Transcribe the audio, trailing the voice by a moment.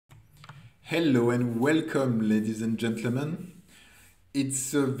Hello and welcome, ladies and gentlemen.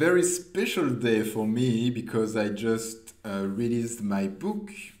 It's a very special day for me because I just released my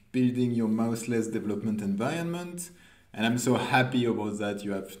book, Building Your Mouseless Development Environment, and I'm so happy about that.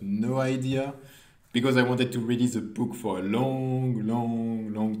 You have no idea because I wanted to release a book for a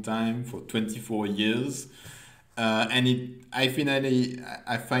long time, for 24 years. I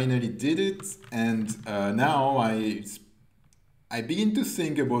finally did it, and now I begin to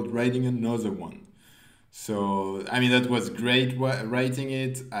think about writing another one. So, I mean, that was great writing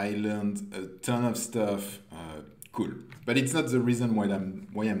it. I learned a ton of stuff. Cool. But it's not the reason why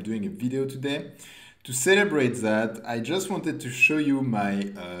I'm doing a video today. To celebrate that, I just wanted to show you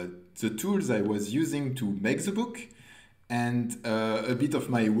the tools I was using to make the book and a bit of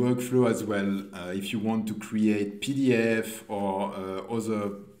my workflow as well. If you want to create PDF or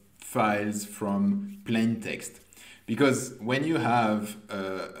other files from plain text. Because when you have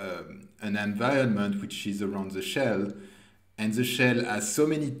an environment which is around the shell, and the shell has so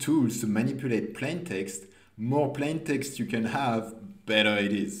many tools to manipulate plain text, more plain text you can have, better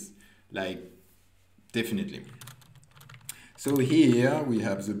it is. Like, definitely. So here we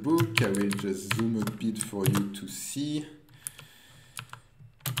have the book. I will just zoom a bit for you to see.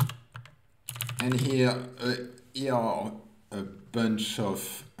 And here are a bunch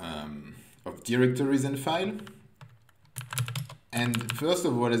of directories and files. And first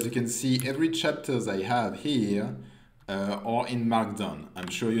of all, as you can see, every chapters I have here are in Markdown. I'm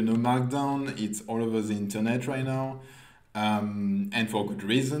sure you know Markdown. It's all over the internet right now, and for good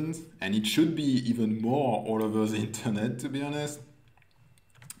reasons. And it should be even more all over the internet, to be honest.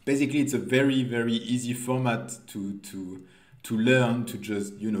 Basically, it's a very easy format to learn, to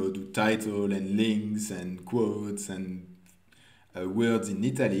just do title and links and quotes and words in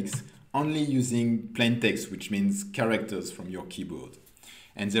italics, only using plain text, which means characters from your keyboard.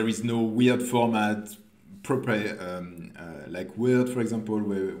 And there is no weird format, proper, like Word, for example,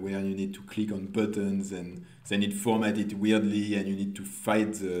 where you need to click on buttons and then it formatted weirdly and you need to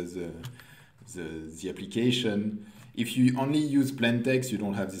fight the application. If you only use plain text, you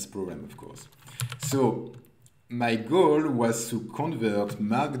don't have this problem, of course. So my goal was to convert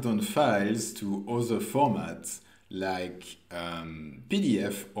Markdown files to other formats like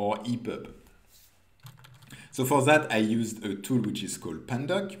PDF or EPUB. So for that, I used a tool which is called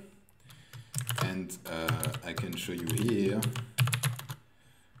Pandoc, and I can show you here.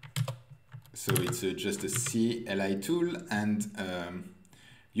 So it's just a CLI tool, and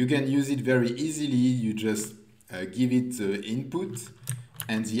you can use it very easily. You just give it the input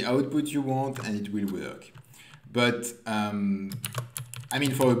and the output you want, and it will work. But I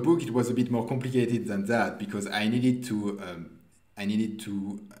mean, for a book, it was a bit more complicated than that because I needed to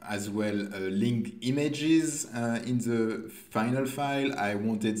as well link images in the final file. I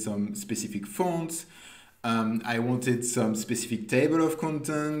wanted some specific fonts. I wanted some specific table of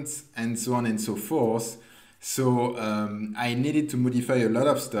contents and so on and so forth. So I needed to modify a lot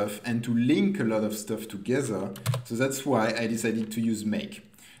of stuff and to link a lot of stuff together. So that's why I decided to use Make.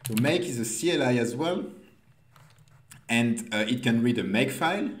 So Make is a CLI as well. And it can read a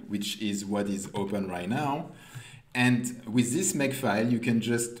makefile, which is what is open right now. And with this makefile, you can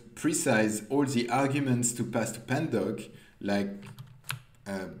just precise all the arguments to pass to Pandoc, like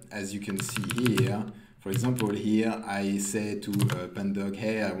as you can see here. For example, here I say to Pandoc,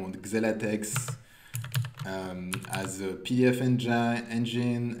 hey, I want Xelatex as a PDF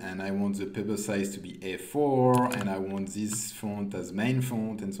engine, and I want the paper size to be A4, and I want this font as main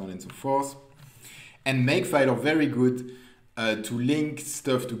font, and so on and so forth. And Makefile are very good to link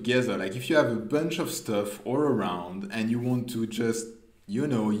stuff together. Like if you have a bunch of stuff all around and you want to just,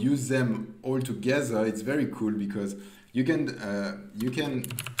 use them all together, it's very cool because you can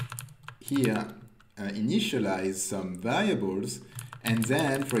here initialize some variables. And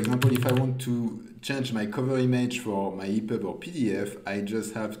then, for example, if I want to change my cover image for my EPUB or PDF, I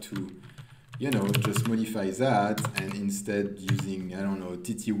just have to just modify that, and instead using, I don't know,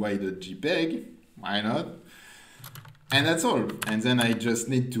 tty.jpg, why not? And that's all. And then I just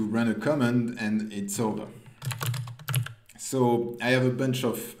need to run a command and it's over. So I have a bunch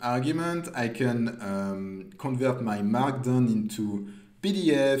of arguments. I can convert my Markdown into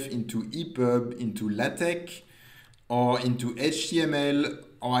PDF, into EPUB, into LaTeX, or into HTML,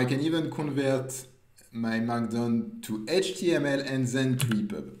 or I can even convert my Markdown to HTML and then to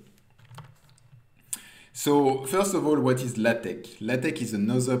EPUB. So first of all, what is LaTeX? LaTeX is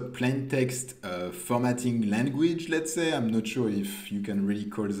another plain text formatting language, let's say. I'm not sure if you can really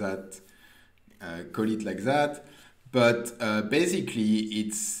call it like that. But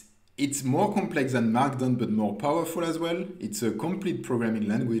basically, it's more complex than Markdown, but more powerful as well. It's a complete programming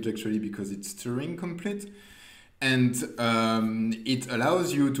language, actually, because it's Turing complete. And it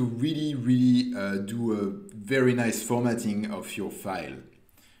allows you to really, really do a very nice formatting of your file,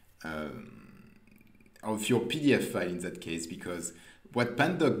 of your PDF file in that case, because what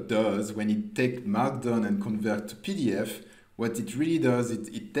Pandoc does when it takes Markdown and convert to PDF, what it really does,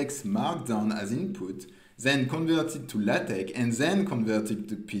 it takes Markdown as input, then convert it to LaTeX, and then convert it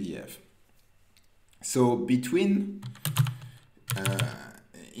to PDF. So between,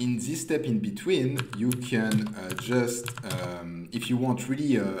 in this step in between, you can if you want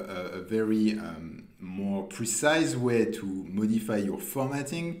really a very more precise way to modify your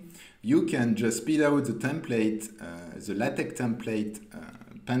formatting, you can just speed out the template, the LaTeX template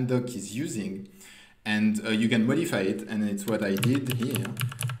Pandoc is using, and you can modify it, and it's what I did here.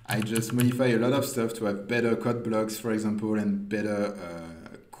 I just modify a lot of stuff to have better quote blocks, for example, and better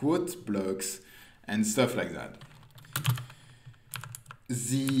quote blocks, and stuff like that.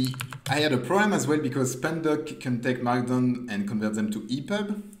 I had a problem as well because Pandoc can take Markdown and convert them to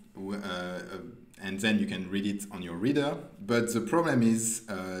EPUB, and then you can read it on your reader. But the problem is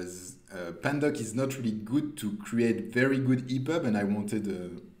Pandoc is not really good to create very good EPUB, and I wanted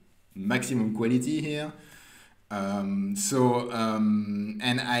a maximum quality here. And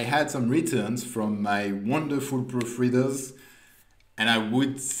I had some returns from my wonderful proofreaders. And I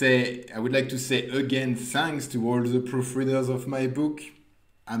would like to say again, thanks to all the proofreaders of my book.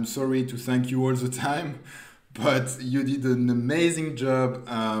 I'm sorry to thank you all the time, but you did an amazing job.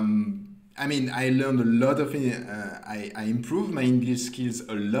 I mean, I learned a lot of I improved my English skills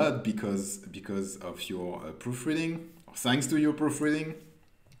a lot because of your proofreading, or thanks to your proofreading.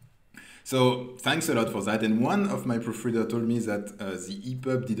 So thanks a lot for that. And one of my proofreaders told me that the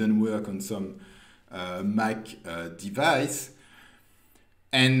EPUB didn't work on some Mac device.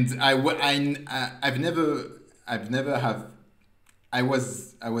 And I was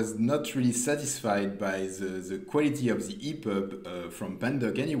not really satisfied by the quality of the EPUB from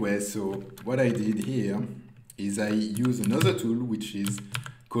Pandoc anyway. So what I did here is I use another tool which is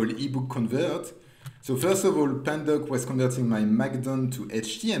called ebook convert. So first of all, Pandoc was converting my Markdown to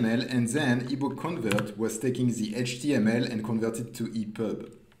HTML, and then ebook convert was taking the HTML and converted it to EPUB.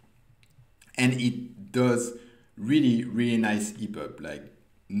 And it does really, really nice EPUB. Like,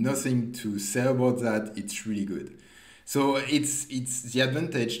 nothing to say about that. It's really good. So it's the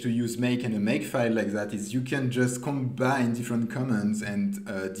advantage to use make and a makefile like that is you can just combine different commands and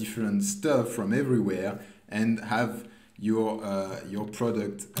different stuff from everywhere and have your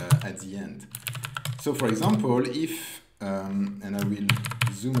product at the end. So for example, if, and I will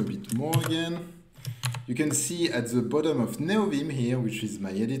zoom a bit more again, you can see at the bottom of NeoVim here, which is my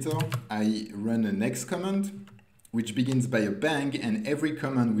editor, I run a next command, which begins by a bang, and every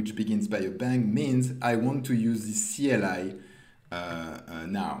command which begins by a bang means I want to use this CLI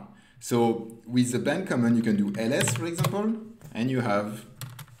now. So with the bang command, you can do ls, for example, and you have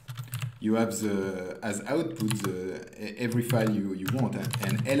the as output every file you want,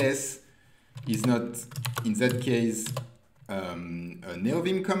 and ls is not in that case a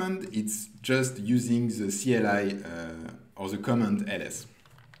NeoVim command. It's just using the CLI or the command ls.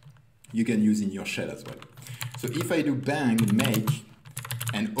 You can use in your shell as well. So if I do bang make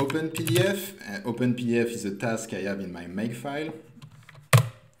and open PDF, open PDF is a task I have in my makefile,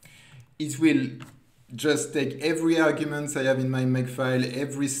 it will just take every argument I have in my makefile,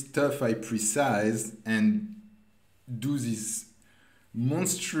 every stuff I precise, and do this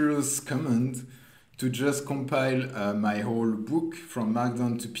monstrous command to just compile my whole book from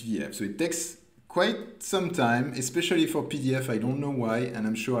Markdown to PDF. So it takes quite some time, especially for PDF. I don't know why, and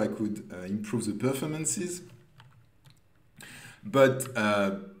I'm sure I could improve the performances. But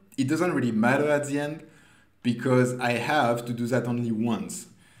it doesn't really matter at the end because I have to do that only once.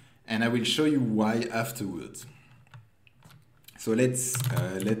 And I will show you why afterwards. So I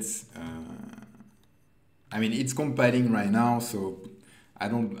mean, it's compiling right now, so I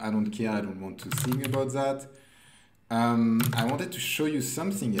don't care. I don't want to think about that. I wanted to show you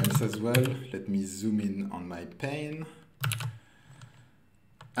something else as well. Let me zoom in on my pane.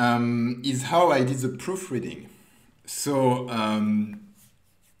 Is how I did the proofreading. So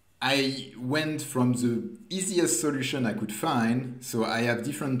I went from the easiest solution I could find. So I have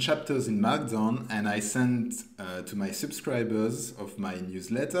different chapters in Markdown, and I sent to my subscribers of my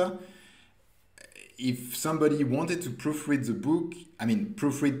newsletter. If somebody wanted to proofread the book, I mean,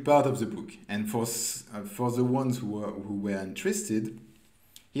 proofread part of the book, and for the ones who were interested,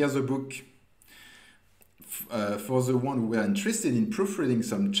 here's a book. For the one who were interested in proofreading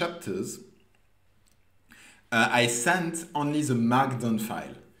some chapters, I sent only the Markdown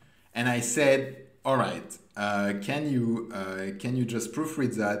file. And I said, all right, can you just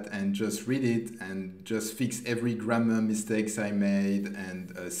proofread that and just read it and just fix every grammar mistakes I made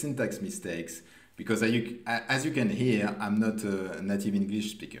and syntax mistakes? Because as you can hear, I'm not a native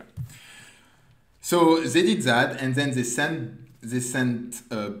English speaker. So they did that, and then they sent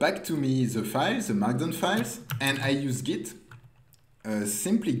back to me the files, the Markdown files, and I use Git,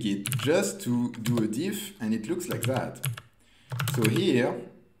 simply Git, just to do a diff, and it looks like that. So here,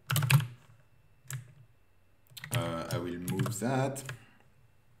 I will move that.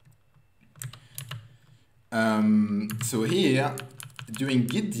 So here, doing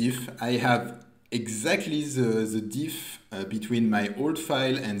git diff, I have exactly the diff between my old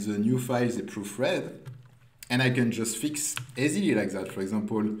file and the new file they proofread. And I can just fix easily like that. For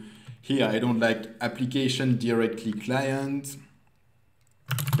example, here I don't like application directly client,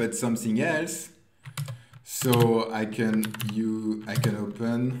 but something else. So I can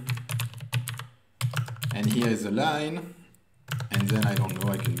open, and here is a line, and then I don't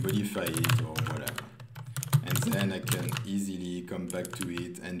know, I can modify it or whatever. And then I can easily come back to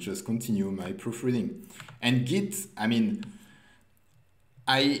it and just continue my proofreading. And Git, I mean,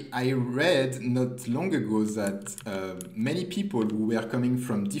 I read not long ago that many people who were coming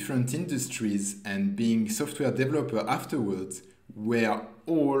from different industries and being software developer afterwards were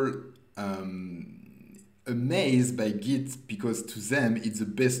all amazed by Git, because to them it's the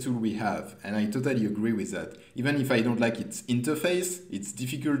best tool we have, and I totally agree with that. Even if I don't like its interface, it's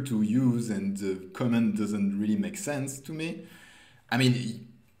difficult to use and the command doesn't really make sense to me. I mean,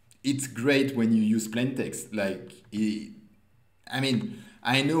 it's great when you use plain text. Like, I mean,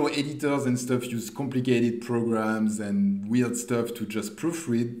 I know editors and stuff use complicated programs and weird stuff to just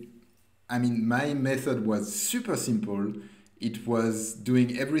proofread. I mean, my method was super simple. It was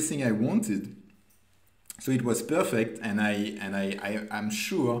doing everything I wanted. So it was perfect, and I'm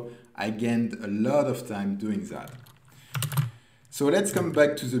sure I gained a lot of time doing that. So let's come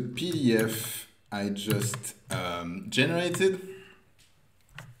back to the PDF I just generated.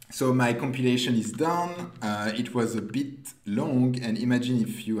 So my compilation is done. It was a bit long, and imagine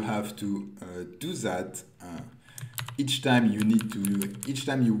if you have to do that each time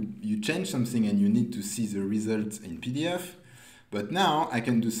you change something and you need to see the results in PDF. But now I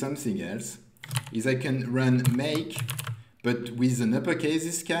can do something else. Is I can run make, but with an uppercase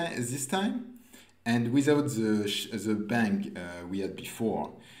this time, and without the bang we had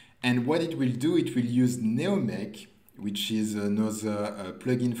before. And what it will do, it will use NeoMake, which is another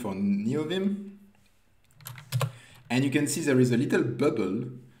plugin for NeoVim. And you can see there is a little bubble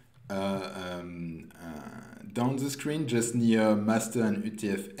down the screen, just near master and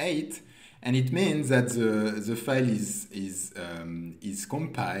UTF-8, and it means that the file is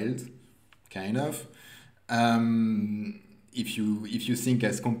compiled. Kind of. If you think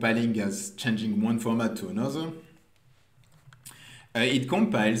as compiling as changing one format to another, it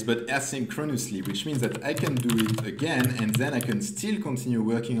compiles but asynchronously, which means that I can do it again, and then I can still continue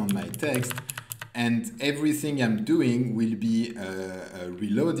working on my text, and everything I'm doing will be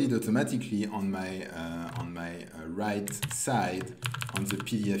reloaded automatically on my right side on the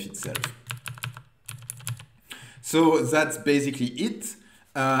PDF itself. So that's basically it.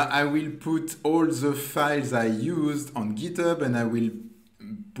 I will put all the files I used on GitHub, and I will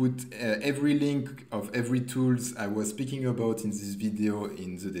put every link of every tools I was speaking about in this video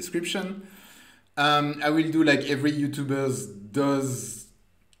in the description. I will do like every YouTuber does.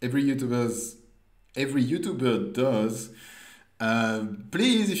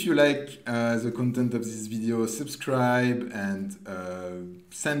 Please, if you like the content of this video, subscribe and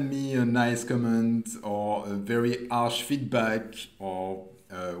send me a nice comment or a very harsh feedback or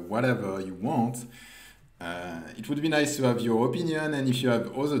whatever you want. It would be nice to have your opinion, and if you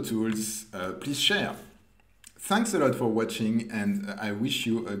have other tools, please share. Thanks a lot for watching, and I wish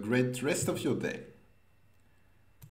you a great rest of your day.